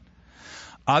covenant.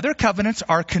 Other covenants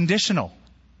are conditional.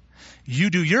 You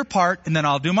do your part, and then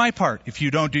I'll do my part. If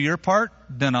you don't do your part,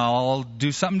 then I'll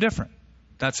do something different.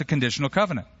 That's a conditional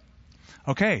covenant.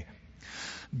 Okay.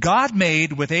 God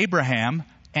made with Abraham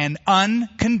an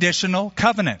unconditional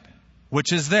covenant,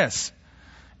 which is this.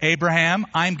 Abraham,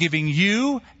 I'm giving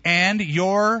you and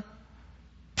your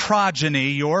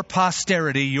progeny, your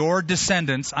posterity, your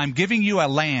descendants, I'm giving you a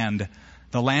land,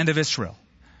 the land of Israel.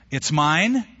 It's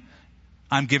mine.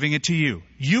 I'm giving it to you.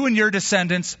 You and your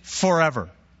descendants forever.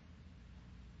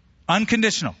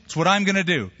 Unconditional. It's what I'm going to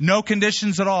do. No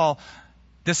conditions at all.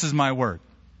 This is my word.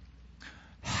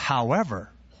 However,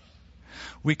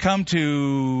 we come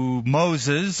to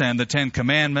Moses and the Ten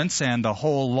Commandments and the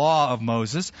whole law of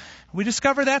Moses. We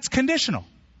discover that's conditional.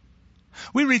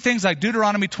 We read things like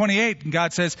Deuteronomy 28, and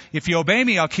God says, if you obey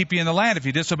me, I'll keep you in the land. If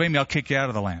you disobey me, I'll kick you out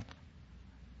of the land.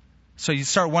 So you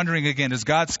start wondering again, is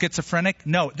God schizophrenic?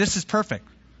 No, this is perfect.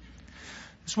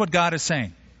 This is what God is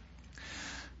saying.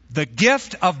 The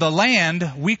gift of the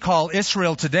land we call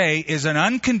Israel today is an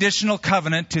unconditional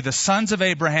covenant to the sons of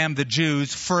Abraham, the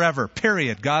Jews, forever,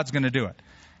 period. God's going to do it.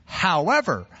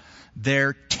 However,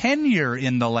 their tenure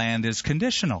in the land is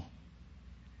conditional.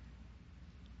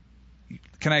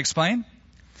 Can I explain?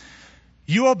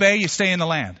 You obey, you stay in the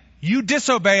land. You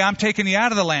disobey, I'm taking you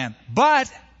out of the land.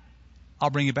 But I'll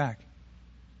bring you back.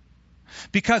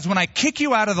 Because when I kick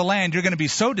you out of the land, you're going to be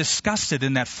so disgusted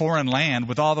in that foreign land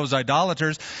with all those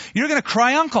idolaters, you're going to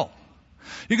cry uncle.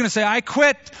 You're going to say, I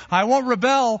quit. I won't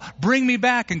rebel. Bring me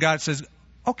back. And God says,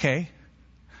 okay.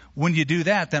 When you do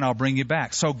that, then I'll bring you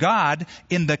back. So God,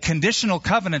 in the conditional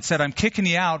covenant, said, I'm kicking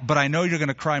you out, but I know you're going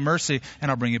to cry mercy,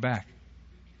 and I'll bring you back.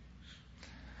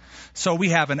 So we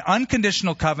have an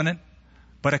unconditional covenant,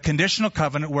 but a conditional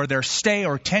covenant where their stay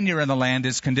or tenure in the land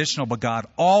is conditional, but God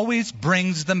always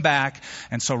brings them back.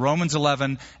 And so Romans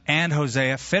 11 and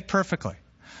Hosea fit perfectly.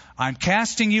 I'm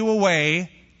casting you away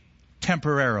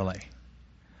temporarily,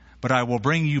 but I will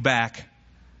bring you back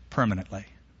permanently.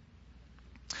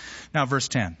 Now, verse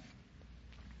 10.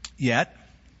 Yet,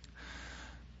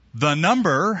 the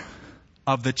number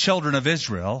of the children of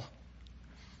Israel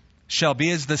shall be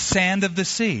as the sand of the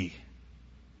sea,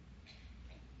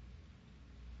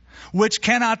 which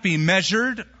cannot be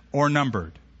measured or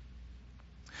numbered.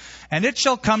 And it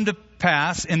shall come to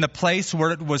pass in the place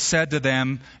where it was said to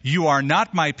them, you are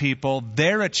not my people,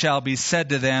 there it shall be said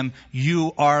to them,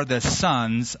 you are the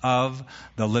sons of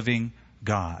the living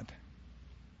God.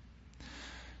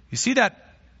 You see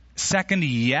that second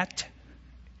yet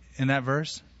in that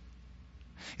verse?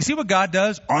 You see what God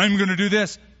does? I'm going to do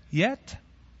this. Yet.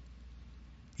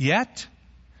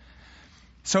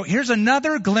 So here's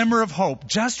another glimmer of hope.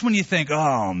 Just when you think,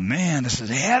 oh man, this is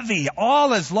heavy,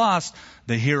 all is lost,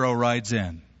 the hero rides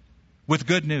in with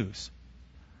good news.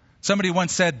 Somebody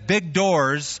once said, big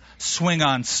doors swing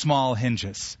on small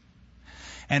hinges.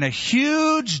 And a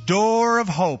huge door of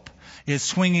hope is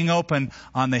swinging open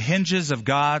on the hinges of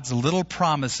God's little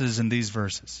promises in these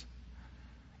verses.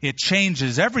 It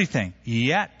changes everything.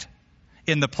 Yet,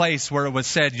 in the place where it was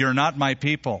said, you're not my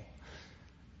people,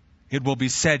 it will be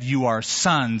said, you are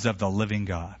sons of the living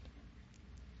God.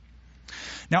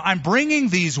 Now, I'm bringing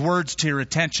these words to your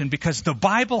attention because the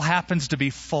Bible happens to be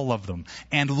full of them.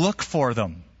 And look for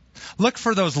them. Look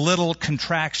for those little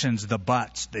contractions, the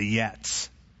buts, the yets.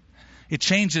 It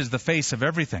changes the face of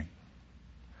everything.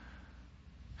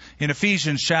 In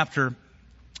Ephesians chapter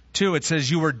 2, it says,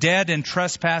 you were dead in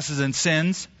trespasses and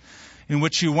sins, in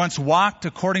which you once walked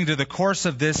according to the course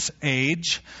of this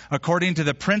age, according to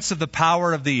the prince of the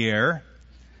power of the air.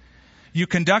 You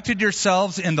conducted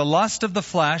yourselves in the lust of the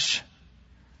flesh,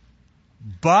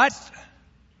 but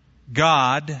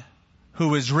God,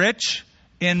 who is rich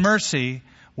in mercy,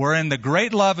 wherein the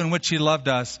great love in which He loved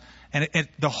us, and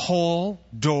the whole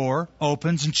door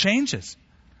opens and changes.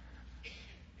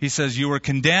 He says, you were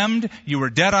condemned, you were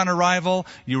dead on arrival,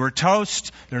 you were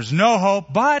toast, there's no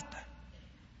hope, but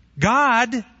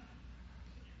God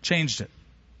changed it.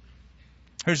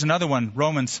 Here's another one,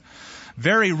 Romans.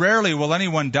 Very rarely will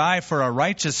anyone die for a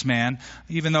righteous man,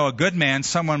 even though a good man,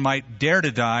 someone might dare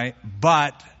to die,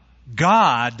 but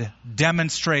God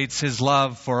demonstrates His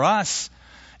love for us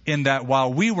in that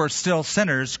while we were still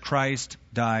sinners, Christ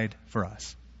died for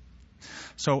us.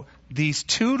 So these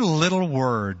two little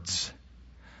words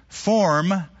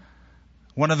form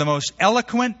one of the most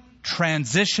eloquent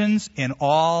transitions in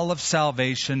all of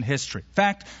salvation history. In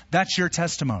fact, that's your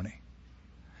testimony.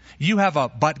 You have a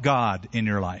but God in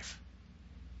your life.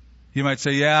 You might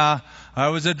say, yeah, I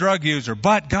was a drug user,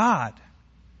 but God.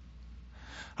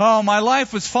 Oh, my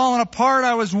life was falling apart.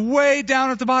 I was way down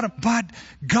at the bottom, but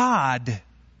God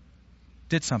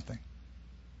did something.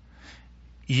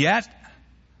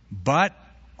 But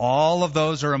all of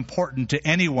those are important to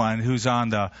anyone who's on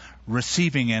the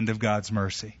receiving end of God's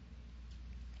mercy.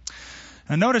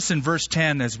 Now notice in verse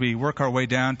 10, as we work our way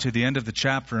down to the end of the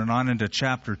chapter and on into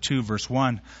chapter 2, verse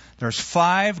 1, there's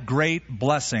 5 great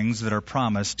blessings that are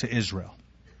promised to Israel.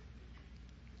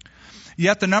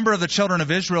 Yet the number of the children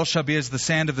of Israel shall be as the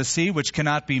sand of the sea, which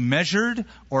cannot be measured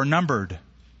or numbered.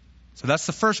 So that's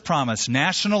the first promise,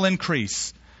 national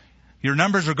increase. Your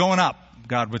numbers are going up,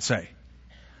 God would say.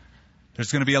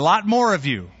 There's going to be a lot more of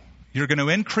you. You're going to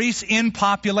increase in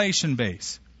population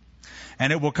base.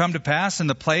 And it will come to pass in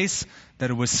the place that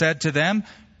it was said to them,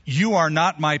 you are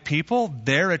not my people.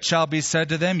 There it shall be said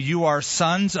to them, you are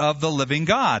sons of the living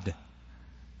God.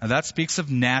 Now that speaks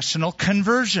of national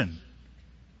conversion.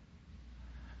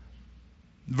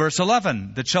 Verse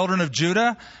 11, the children of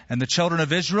Judah and the children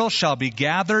of Israel shall be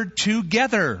gathered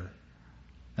together.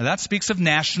 Now that speaks of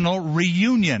national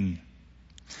reunion.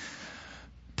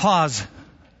 Pause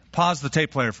the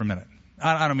tape player for a minute.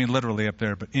 I don't mean literally up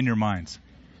there, but in your minds.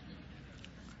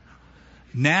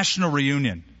 National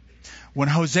reunion. When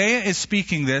Hosea is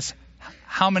speaking this,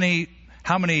 how many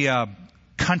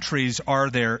countries are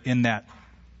there in that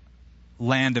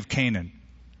land of Canaan?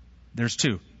 There's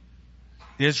 2.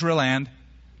 Israel and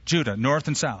Judah, north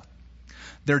and south.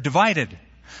 They're divided.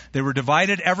 They were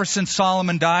divided ever since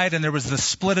Solomon died, and there was the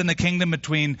split in the kingdom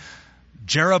between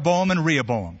Jeroboam and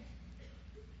Rehoboam.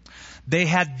 They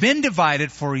had been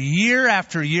divided for year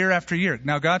after year after year.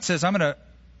 Now God says, I'm going to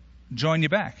join you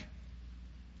back.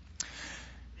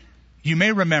 You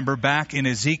may remember back in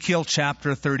Ezekiel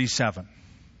chapter 37.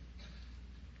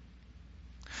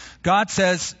 God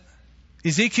says,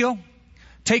 Ezekiel,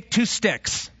 take 2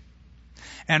 sticks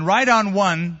and write on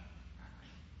one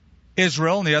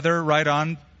Israel and the other write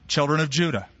on children of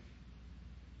Judah.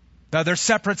 Now they're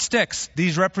separate sticks.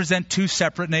 These represent 2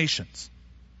 separate nations.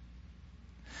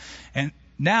 And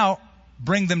now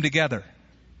bring them together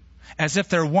as if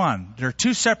they're one. They're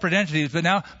 2 separate entities, but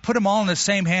now put them all in the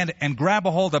same hand and grab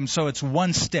a hold of them so it's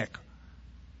one stick.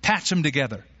 Patch them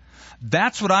together.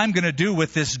 That's what I'm going to do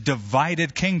with this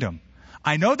divided kingdom.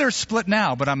 I know they're split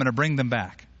now, but I'm going to bring them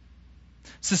back.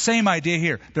 It's the same idea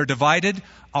here. They're divided.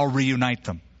 I'll reunite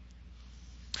them.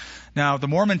 Now, the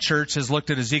Mormon Church has looked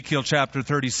at Ezekiel chapter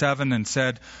 37 and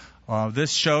said,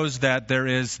 this shows that there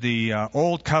is the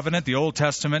Old Covenant, the Old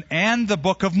Testament, and the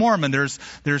Book of Mormon.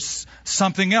 There's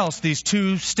something else, these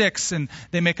 2 sticks, and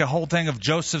they make a whole thing of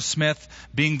Joseph Smith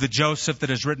being the Joseph that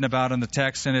is written about in the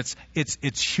text, and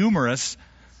it's humorous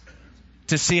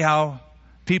to see how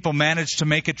people manage to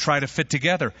make it try to fit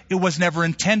together. It was never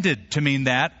intended to mean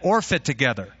that or fit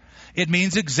together. It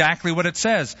means exactly what it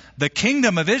says. The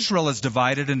kingdom of Israel is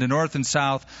divided into north and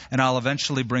south, and I'll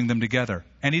eventually bring them together.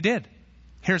 And he did.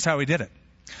 Here's how he did it.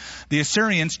 The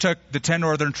Assyrians took the 10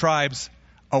 northern tribes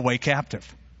away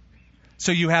captive.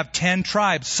 So you have 10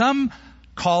 tribes. Some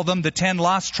call them the 10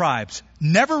 lost tribes.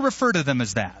 Never refer to them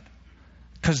as that,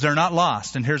 because they're not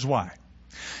lost, and here's why.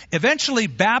 Eventually,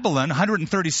 Babylon,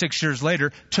 136 years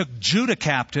later, took Judah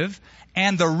captive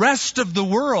and the rest of the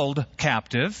world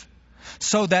captive,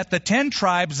 so that the 10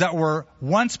 tribes that were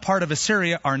once part of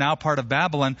Assyria are now part of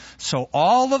Babylon, so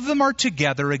all of them are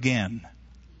together again.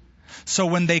 So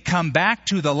when they come back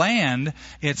to the land,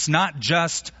 it's not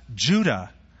just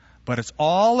Judah, but it's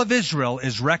all of Israel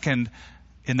is reckoned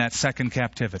in that second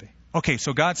captivity. Okay,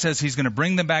 so God says He's going to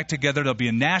bring them back together. There'll be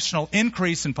a national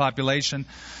increase in population.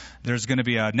 There's going to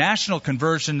be a national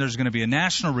conversion. There's going to be a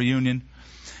national reunion.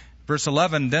 Verse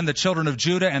 11, then the children of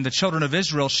Judah and the children of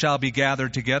Israel shall be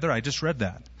gathered together. I just read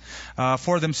that.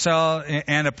 For themselves,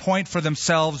 and appoint for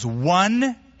themselves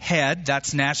one head,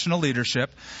 that's national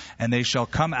leadership, and they shall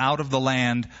come out of the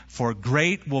land, for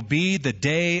great will be the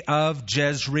day of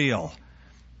Jezreel.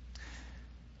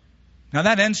 Now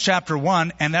that ends chapter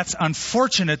 1, and that's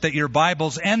unfortunate that your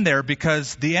Bibles end there,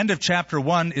 because the end of chapter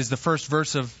 1 is the first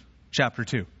verse of chapter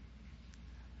 2.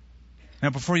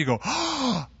 Now before you go,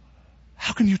 oh,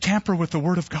 how can you tamper with the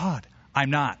Word of God? I'm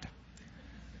not.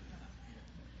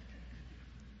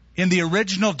 In the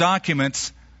original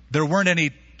documents, there weren't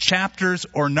any chapters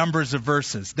or numbers of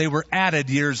verses. They were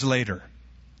added years later.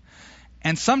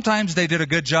 And sometimes they did a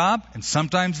good job, and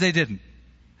sometimes they didn't.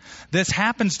 This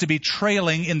happens to be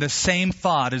trailing in the same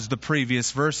thought as the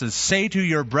previous verses. Say to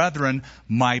your brethren,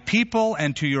 my people,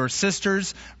 and to your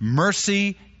sisters,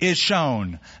 mercy is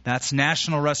shown. That's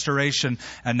national restoration.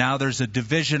 And now there's a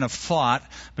division of thought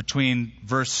between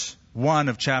verse 1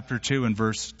 of chapter 2 and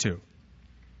verse 2.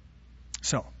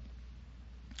 So,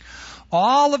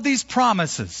 all of these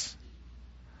promises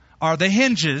are the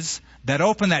hinges that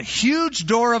open that huge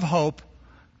door of hope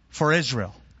for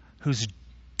Israel, who's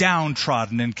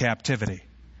downtrodden in captivity.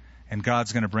 And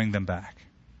God's going to bring them back.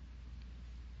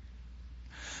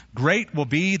 Great will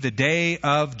be the day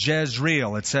of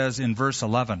Jezreel, it says in verse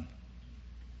 11.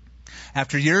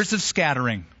 After years of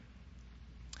scattering,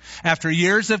 after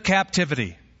years of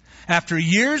captivity, after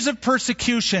years of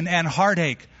persecution and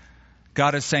heartache,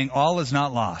 God is saying, all is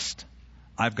not lost.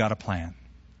 I've got a plan.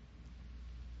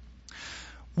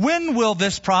 When will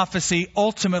this prophecy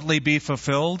ultimately be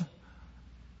fulfilled?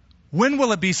 When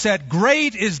will it be said,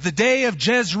 great is the day of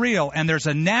Jezreel, and there's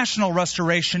a national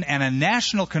restoration and a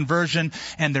national conversion,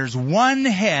 and there's one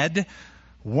head,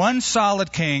 one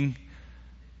solid king?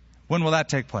 When will that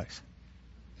take place?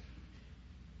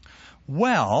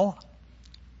 Well,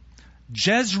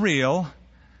 Jezreel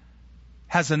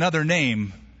has another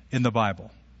name in the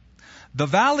Bible. The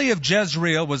valley of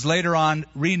Jezreel was later on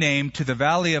renamed to the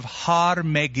valley of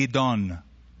Har-Megiddon,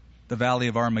 the valley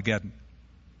of Armageddon.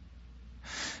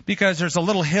 Because there's a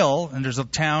little hill and there's a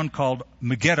town called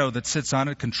Megiddo that sits on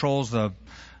it, controls the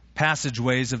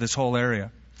passageways of this whole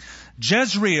area.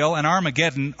 Jezreel and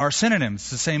Armageddon are synonyms,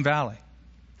 the same valley.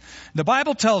 The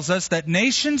Bible tells us that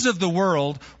nations of the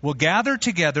world will gather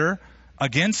together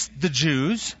against the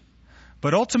Jews,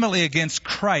 but ultimately against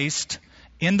Christ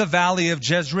in the valley of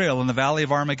Jezreel, in the valley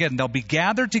of Armageddon. They'll be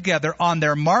gathered together on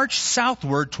their march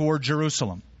southward toward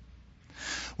Jerusalem.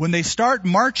 When they start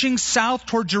marching south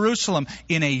toward Jerusalem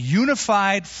in a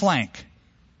unified flank,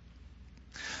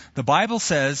 the Bible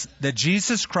says that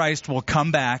Jesus Christ will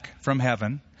come back from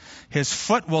heaven. His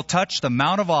foot will touch the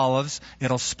Mount of Olives.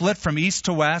 It'll split from east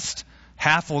to west.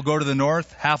 Half will go to the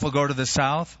north, half will go to the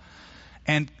south.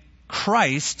 And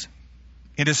Christ,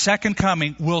 in His second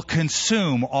coming, will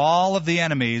consume all of the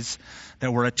enemies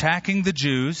that were attacking the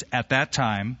Jews at that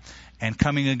time and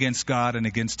coming against God and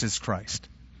against His Christ.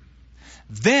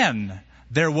 Then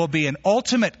there will be an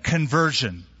ultimate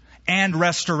conversion and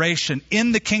restoration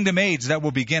in the kingdom age that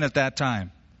will begin at that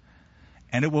time.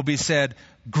 And it will be said,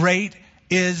 great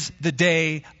is the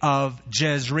day of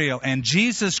Jezreel. And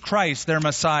Jesus Christ, their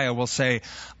Messiah, will say,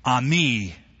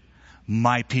 Ami,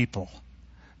 my people.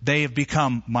 They have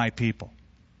become my people.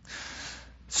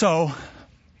 So,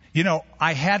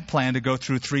 I had planned to go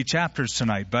through 3 chapters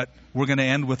tonight, but we're going to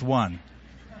end with 1.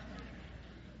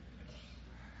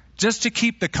 Just to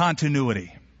keep the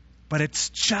continuity. But it's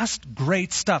just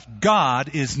great stuff.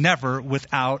 God is never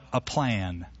without a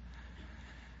plan.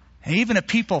 And even if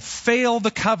people fail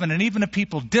the covenant, even if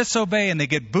people disobey and they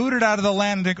get booted out of the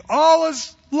land and think, all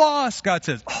is lost, God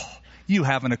says, you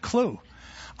haven't a clue.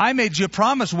 I made you a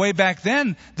promise way back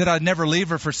then that I'd never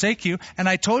leave or forsake you, and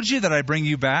I told you that I'd bring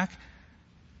you back.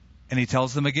 And He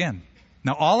tells them again.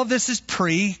 Now, all of this is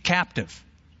pre-captive,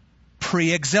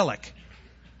 pre-exilic.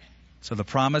 So the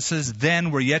promises then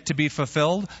were yet to be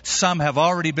fulfilled. Some have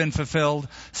already been fulfilled.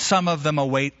 Some of them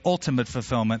await ultimate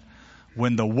fulfillment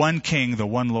when the one King, the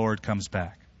one Lord, comes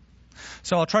back.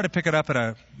 So I'll try to pick it up at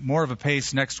a more of a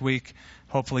pace next week,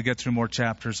 hopefully get through more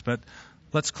chapters. But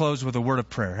let's close with a word of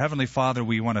prayer. Heavenly Father,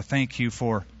 we want to thank You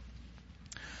for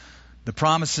the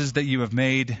promises that You have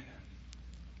made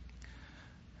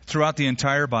throughout the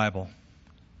entire Bible.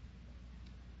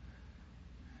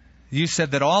 You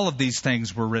said that all of these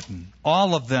things were written.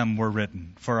 All of them were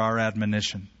written for our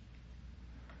admonition.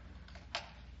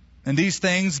 And these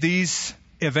things, these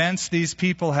events, these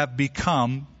people have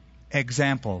become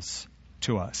examples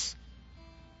to us.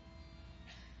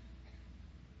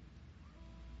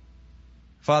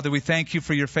 Father, we thank You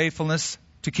for Your faithfulness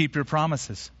to keep Your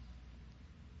promises.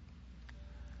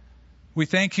 We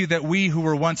thank You that we who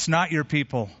were once not Your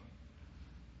people,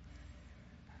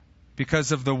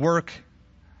 because of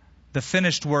the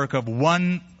finished work of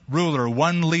one ruler,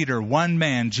 one leader, one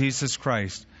man, Jesus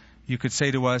Christ, You could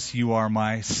say to us, You are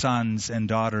my sons and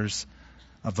daughters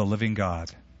of the living God.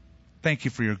 Thank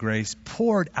You for Your grace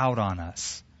poured out on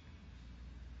us.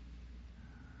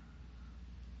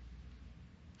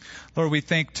 Lord, we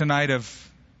think tonight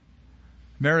of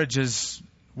marriages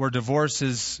where divorce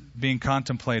is being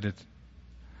contemplated.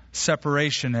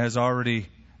 Separation has already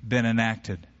been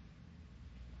enacted.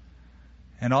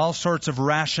 And all sorts of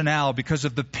rationale because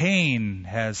of the pain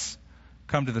has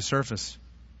come to the surface.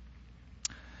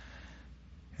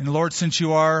 And Lord, since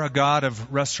You are a God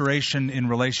of restoration in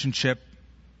relationship,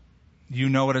 You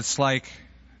know what it's like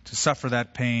to suffer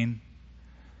that pain.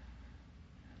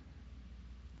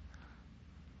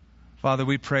 Father,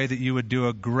 we pray that You would do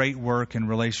a great work in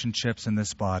relationships in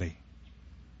this body.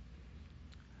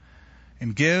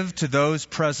 And give to those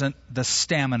present the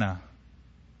stamina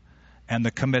and the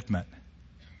commitment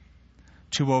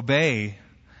to obey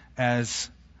as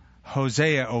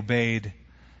Hosea obeyed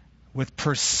with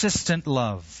persistent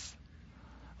love.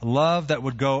 A love that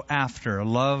would go after, a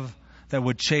love that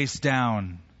would chase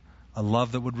down, a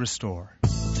love that would restore.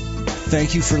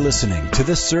 Thank you for listening to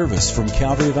this service from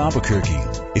Calvary of Albuquerque.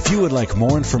 If you would like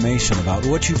more information about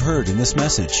what you've heard in this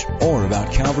message or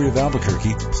about Calvary of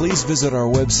Albuquerque, please visit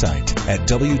our website at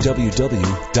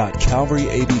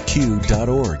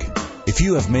www.calvaryabq.org. If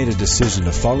you have made a decision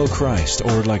to follow Christ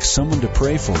or would like someone to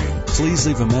pray for you, please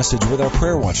leave a message with our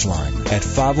Prayer Watch line at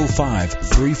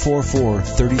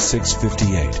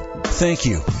 505-344-3658. Thank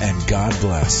you, and God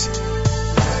bless.